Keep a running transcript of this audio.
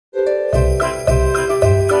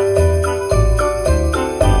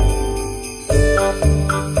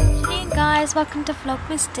guys, welcome to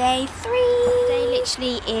Vlogmas day 3. Today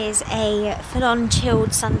literally is a full-on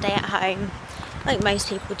chilled Sunday at home, like most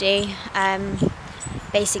people do.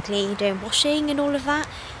 Basically doing washing and all of that.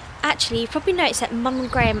 Actually, you've probably noticed that Mum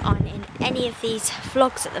and Graham aren't in any of these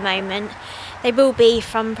vlogs at the moment. They will be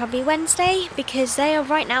from probably Wednesday because they are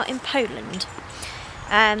right now in Poland.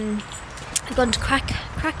 They've gone to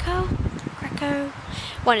Krakow?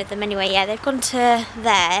 One of them anyway, yeah, they've gone to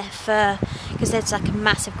there for, because there's like a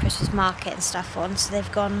massive Christmas market and stuff on, so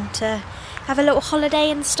they've gone to have a little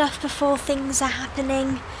holiday and stuff before things are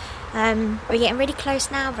happening. We're getting really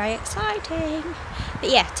close now, very exciting.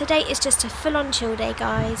 But yeah, today is just a full-on chill day,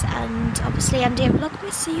 guys, and obviously I'm doing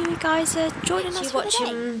Vlogmas, so you guys are joining us for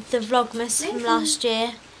watching the Vlogmas from last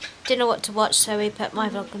year. Didn't know what to watch, so we put my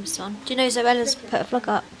Vlogmas on. Do you know Zoella's put a vlog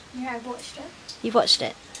up? Yeah, I watched it. You watched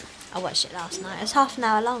it? I watched it last night. It was half an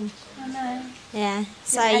hour long. I know. Yeah.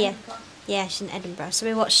 So yeah, she's in Edinburgh. So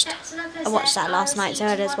I watched that last night.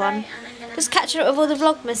 So there's one. Just catching up with all the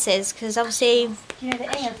Vlogmases because obviously. You know the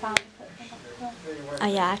England family. Oh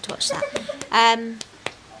yeah, I have to watch that.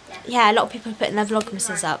 Yeah, a lot of people are putting their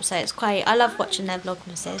Vlogmases up, so it's quite. I love watching their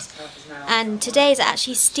Vlogmases. And today is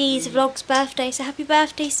actually Steve's vlog's birthday. So happy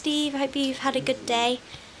birthday, Steve! I hope you've had a good day.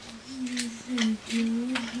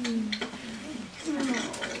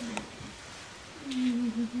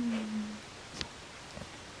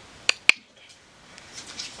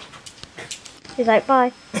 He's like,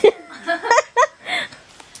 bye.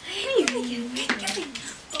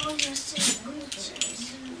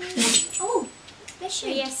 So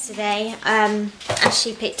yesterday,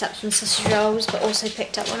 Ashley picked up some sausage rolls, but also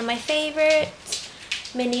picked up one of my favourites,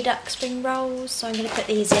 mini duck spring rolls. So I'm going to put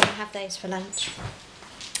these in and have those for lunch.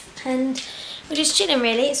 And we're just chilling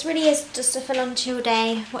really. It really is just a full-on chill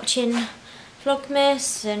day, watching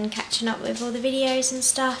Vlogmas and catching up with all the videos and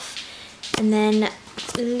stuff. And then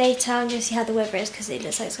later I'm going to see how the weather is because it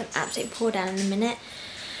looks like it's going to absolutely pour down in a minute.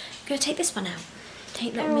 I'm going to take this one out.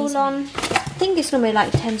 Take that all on. I think it's normally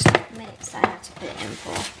like 10 minutes that I have to put it in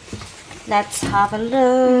for. Let's have a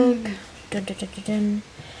look. Dun, dun, dun, dun, dun.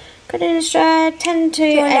 Got it in straight 10 to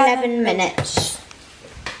 11 minutes.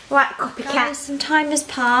 Right, copycat. Guys, some time has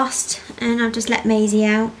passed and I've just let Maisie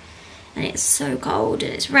out. And it's so cold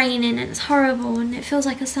and it's raining and it's horrible and it feels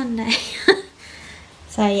like a Sunday.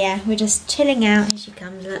 So yeah, we're just chilling out. Here she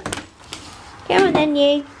comes, look. Come on then,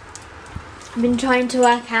 you. I've been trying to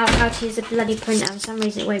work out how to use a bloody printer. For some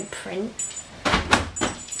reason it won't print.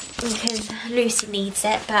 Because Lucy needs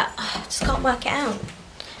it, but I just can't work it out.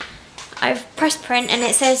 I've pressed print and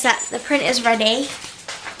it says that the print is ready.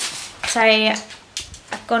 So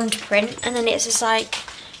I've gone to print and then it's just like,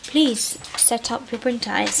 please set up your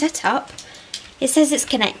printer. It's set up. It says it's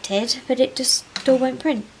connected, but it just still won't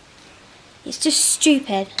print. It's just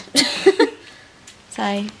stupid.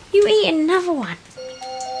 So, you eating another one?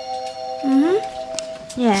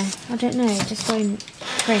 Yeah, I don't know, it just won't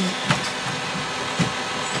print.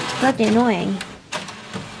 It's bloody annoying.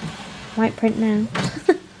 Might print now.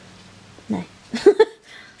 No.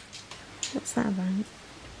 What's that about?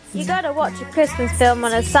 You gotta watch a Christmas film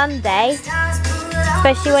on a Sunday,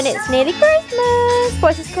 especially when it's nearly Christmas.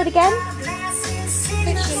 What's this called again?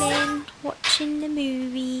 Chilling, watching the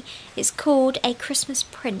movie. It's called A Christmas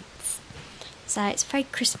Prince. So it's very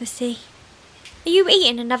Christmassy. Are you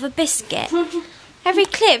eating another biscuit? Every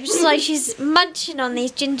clip, just like she's munching on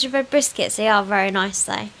these gingerbread biscuits. They are very nice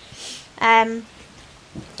though. Yeah,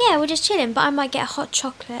 we're just chilling, but I might get a hot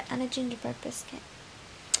chocolate and a gingerbread biscuit.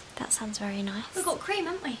 That sounds very nice. We've got cream,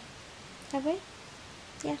 haven't we? Have we?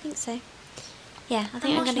 Yeah, I think so. Yeah, I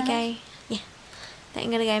think I'm gonna go. Yeah, I think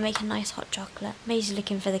I'm gonna go make a nice hot chocolate. Maisie's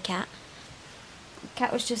looking for the cat. The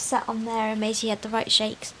cat was just sat on there, and Maisie had the right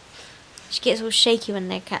shakes. She gets all shaky when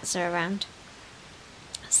their cats are around.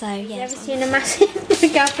 So yeah. Have you ever seen a massive?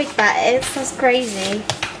 Look how big that is. That's crazy.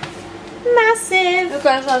 Massive. Look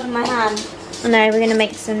at the size of my hand. I know. We're gonna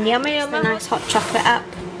make some yummy, nice hot chocolate up.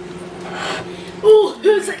 Oh,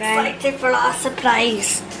 who's excited for our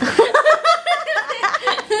surprise?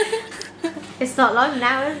 It's not long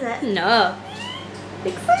now, is it? No.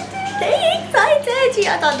 Excited!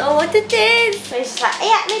 I don't know what it is. So she's like,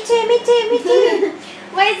 yeah, me too.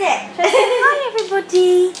 What is it? Say hi,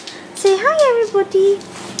 everybody. Say hi, everybody.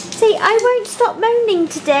 Say, I won't stop moaning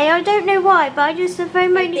today. I don't know why, but I just a very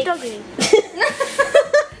moany doggy.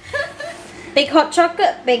 Big hot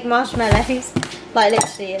chocolate, big marshmallows. Like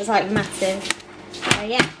literally, it's like massive. So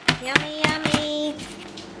yeah, yummy, yummy.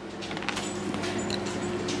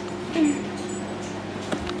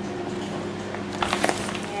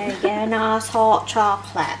 There we go, nice hot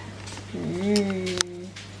chocolate.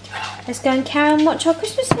 Let's go and carry on watch our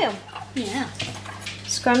Christmas film. Yeah.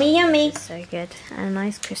 Scrummy yummy. So good. And a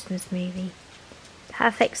nice Christmas movie.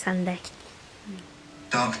 Perfect Sunday.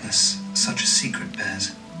 Darkness such a secret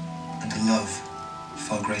bears, and a love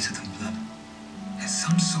far greater than blood. It's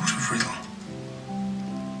some sort of riddle.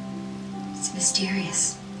 It's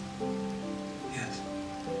mysterious. Yes.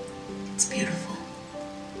 It's beautiful.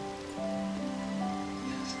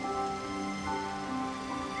 Yes.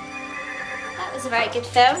 That was a very good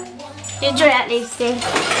film. You enjoy that, Lucy?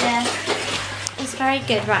 Yeah. It's very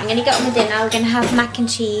good. Right, I'm going to get on with dinner. We're going to have mac and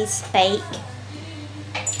cheese bake.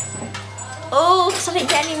 Oh, because I didn't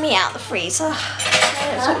get any meat out of the freezer.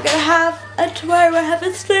 That's what we're going to have. And tomorrow we're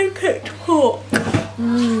having slow-cooked pork.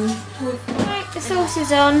 Right, the sauce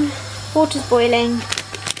is on. Water's boiling.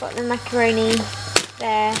 Got the macaroni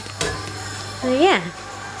there. So yeah,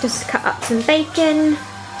 just cut up some bacon.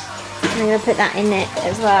 I'm going to put that in it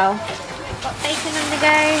as well. Got bacon on the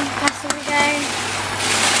go, pasta on the go.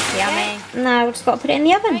 Yummy. Okay. Now we've just got to put it in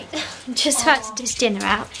the oven. Right. Just about to dish dinner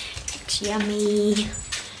out. It's yummy.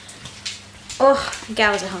 Oh, the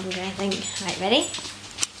girls are hungry, I think. Right, ready?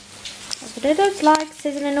 That's what it looks like,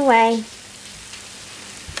 sizzling away.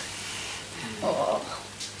 Oh.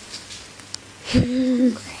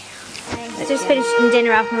 I just finished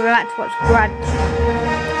dinner up and we're about to watch Grudge.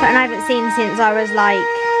 Something I haven't seen since I was like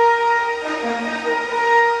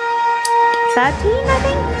 13, I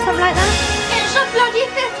think? Something like that. It's a bloody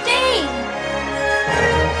 15!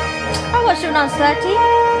 I watched it when I was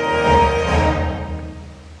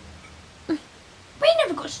 13. We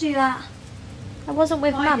never got to do that. I wasn't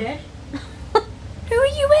with Mum. did. Who are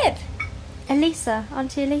you with? Elisa,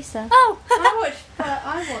 Auntie Elisa. Oh! I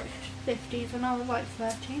watched 50s when I was like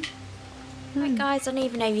 13. Right guys, I don't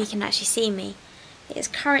even know if you can actually see me. It is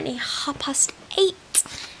currently 8:30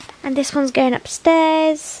 and this one's going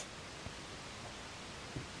upstairs.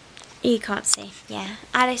 You can't see, yeah.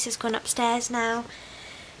 Alice has gone upstairs now.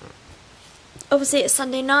 Obviously it's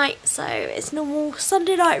Sunday night, so it's normal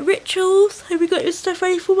Sunday night rituals. Have you got your stuff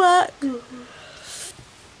ready for work?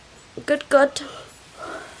 Good, good.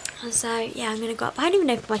 So yeah, I'm gonna go up. I haven't even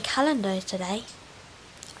opened my calendar today.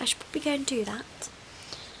 I should probably go and do that.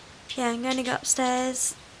 Yeah, I'm going to go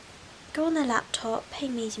upstairs, go on the laptop, pay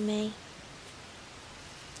me to me.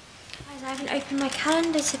 Guys, I haven't opened my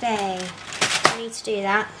calendar today. I need to do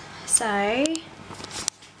that. So,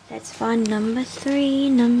 let's find number 3,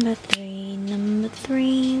 number 3, number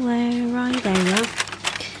 3. Where are you? There you are.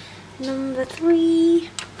 Number 3.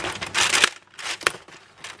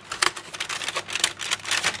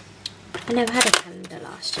 I never had a calendar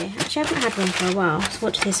last year. Actually, I haven't had one for a while. So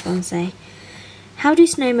what does this one say? How do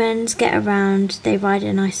snowmen get around? They ride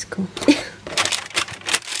an icicle.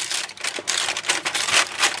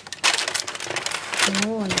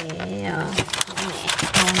 Oh yeah. I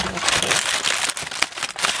wonder what it is.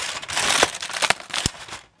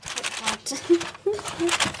 It's hard to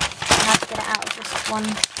I have to get it out of just one.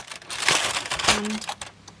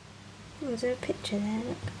 Oh, is there a picture there?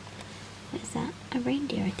 Look. What is that? A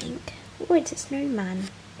reindeer, I think. Oh, it's a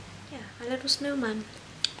snowman. Yeah, a little snowman.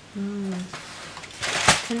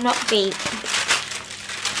 Cannot beat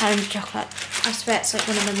chocolate. I swear it's like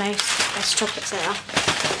one of the best chocolates there are.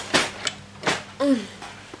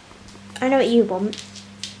 I know what you want.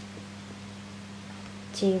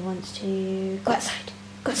 Do you want to go outside?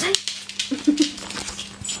 Go outside.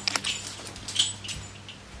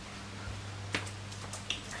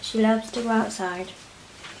 She loves to go outside.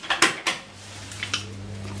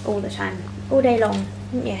 All the time. All day long.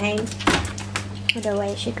 Isn't you, Hayne?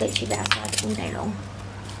 Otherwise she'd literally be outside all day long.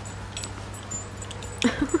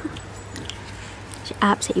 She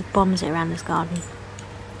absolutely bombs it around this garden.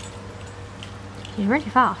 She's really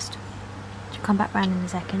fast. She'll come back round in a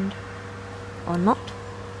second. Or not.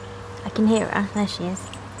 I can hear her. There she is.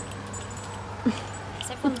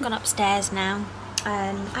 So everyone's gone upstairs now.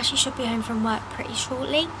 Actually should be home from work pretty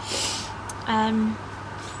shortly. Oh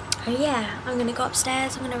yeah, I'm going to go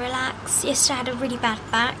upstairs. I'm going to relax. Yesterday I had a really bad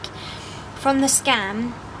back. From the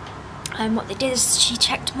scan, what they did is she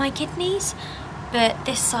checked my kidneys. But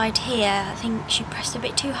this side here, I think she pressed a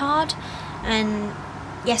bit too hard, and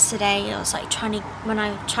yesterday I was like when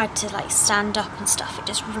I tried to like stand up and stuff, it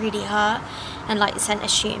just really hurt and like sent a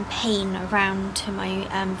shooting pain around to my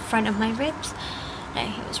front of my ribs. No,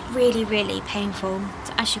 it was really, really painful.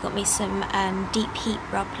 It actually got me some deep heat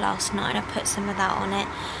rub last night, and I put some of that on it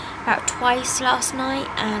about twice last night,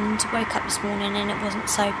 and woke up this morning and it wasn't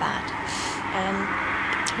so bad.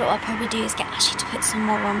 What I'll probably do is get Ashley to put some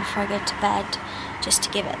more on before I go to bed, just to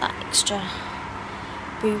give it that extra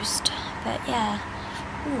boost. But yeah,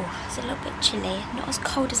 ooh, it's a little bit chilly, not as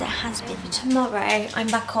cold as it has been. Tomorrow I'm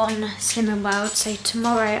back on Slimming World, so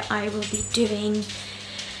tomorrow I will be doing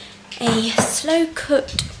a slow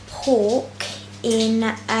cooked pork in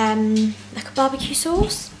like a barbecue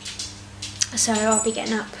sauce. So I'll be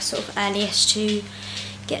getting up sort of earliest to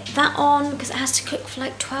get that on because it has to cook for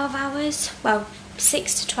like 12 hours. Well,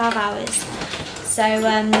 6 to 12 hours. So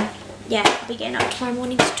yeah, I'll be getting up tomorrow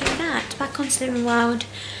morning to do that. Back on Slimming World.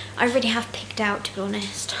 I really have picked out, to be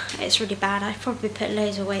honest. It's really bad. I've probably put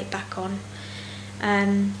loads of weight back on.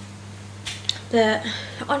 But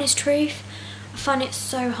honest truth, I find it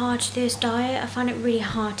so hard to do this diet. I find it really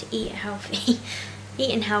hard to eat healthy.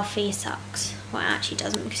 Eating healthy sucks. Well, it actually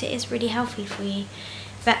doesn't, because it is really healthy for you.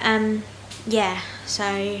 But yeah, so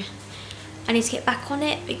I need to get back on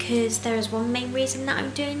it because there is one main reason that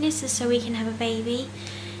I'm doing this is so we can have a baby.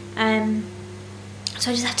 So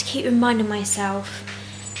I just have to keep reminding myself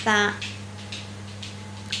that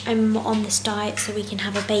I'm on this diet so we can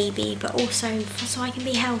have a baby, but also so I can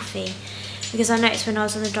be healthy. Because I noticed when I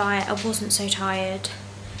was on the diet I wasn't so tired.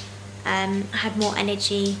 I had more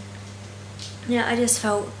energy. You know, I just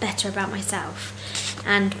felt better about myself.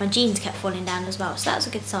 And my jeans kept falling down as well, so that was a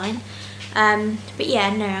good sign. But yeah,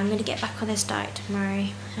 no, I'm going to get back on this diet tomorrow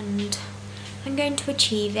and I'm going to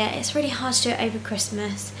achieve it. It's really hard to do it over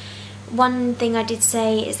Christmas. One thing I did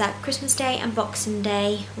say is that Christmas Day and Boxing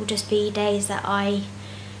Day will just be days that I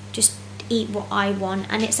just eat what I want,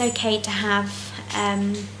 and it's okay to have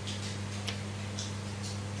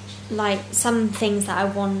like some things that I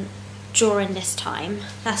want during this time.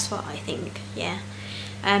 That's what I think, yeah.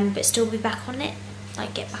 But still be back on it,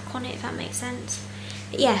 like get back on it, if that makes sense.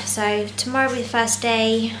 But yeah, so tomorrow will be the first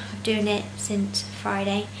day of doing it since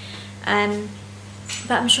Friday.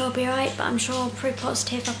 But I'm sure I'll be alright, but I'm sure I'm pretty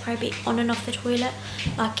positive I'll probably be on and off the toilet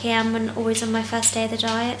like I am when always on my first day of the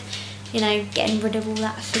diet. You know, getting rid of all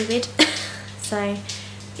that fluid. So,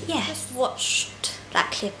 but yeah, just watched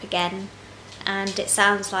that clip again and it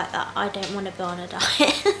sounds like that I don't want to be on a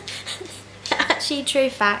diet. Actually, true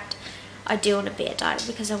fact, I do want to be a diet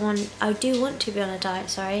because I do want to be on a diet,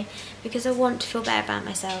 sorry, because I want to feel better about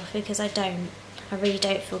myself, because I really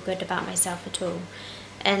don't feel good about myself at all.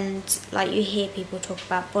 And like you hear people talk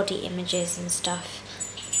about body images and stuff,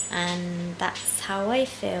 and that's how I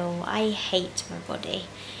feel. I hate my body,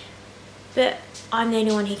 but I'm the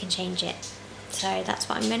only one who can change it. So that's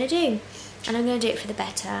what I'm going to do, and I'm going to do it for the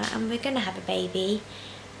better, and we're going to have a baby.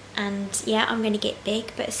 And yeah, I'm going to get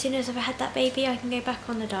big, but as soon as I've had that baby I can go back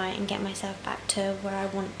on the diet and get myself back to where I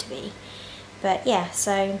want to be. But yeah,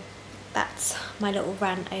 so that's my little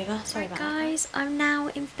rant over. Sorry about that. Guys, I'm now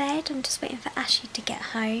in bed. I'm just waiting for Ashley to get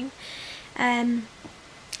home. I'm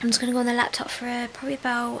just going to go on the laptop for probably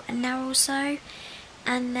about an hour or so,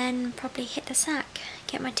 and then probably hit the sack,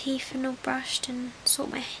 get my teeth and all brushed and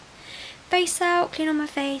sort my face out, clean on my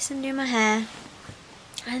face and do my hair,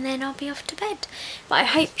 and then I'll be off to bed. But I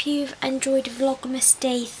hope you've enjoyed Vlogmas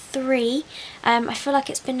Day 3. I feel like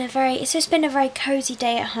it's just been a very cozy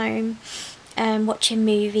day at home, watching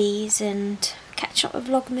movies and catching up with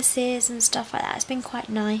Vlogmases and stuff like that. It's been quite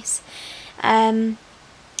nice. And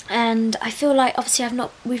I feel like obviously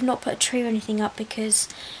we've not put a tree or anything up because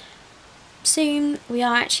soon we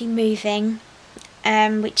are actually moving,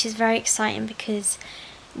 which is very exciting because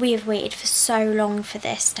we have waited for so long for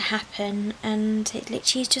this to happen, and it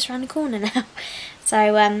literally is just around the corner now.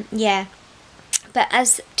 So yeah, but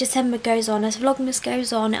as December goes on, as Vlogmas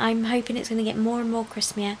goes on, I'm hoping it's going to get more and more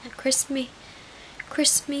Christmassier.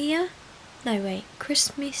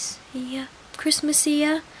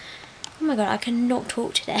 Oh my god, I cannot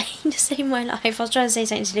talk today to save my life. I was trying to say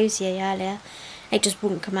something to Lucy earlier, it just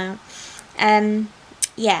wouldn't come out.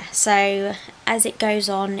 Yeah, so as it goes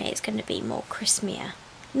on, it's going to be more Christmassier.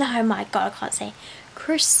 No, my god, I can't say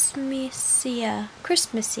Christmassier.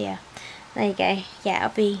 There you go. Yeah,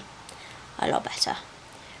 it'll be a lot better.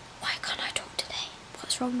 Why can't I talk today?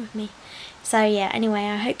 What's wrong with me? So yeah, anyway,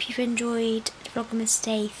 I hope you've enjoyed Vlogmas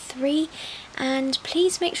Day 3, and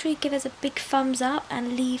please make sure you give us a big thumbs up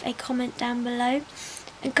and leave a comment down below.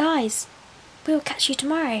 And guys, we'll catch you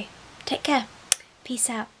tomorrow. Take care. Peace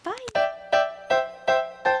out. Bye.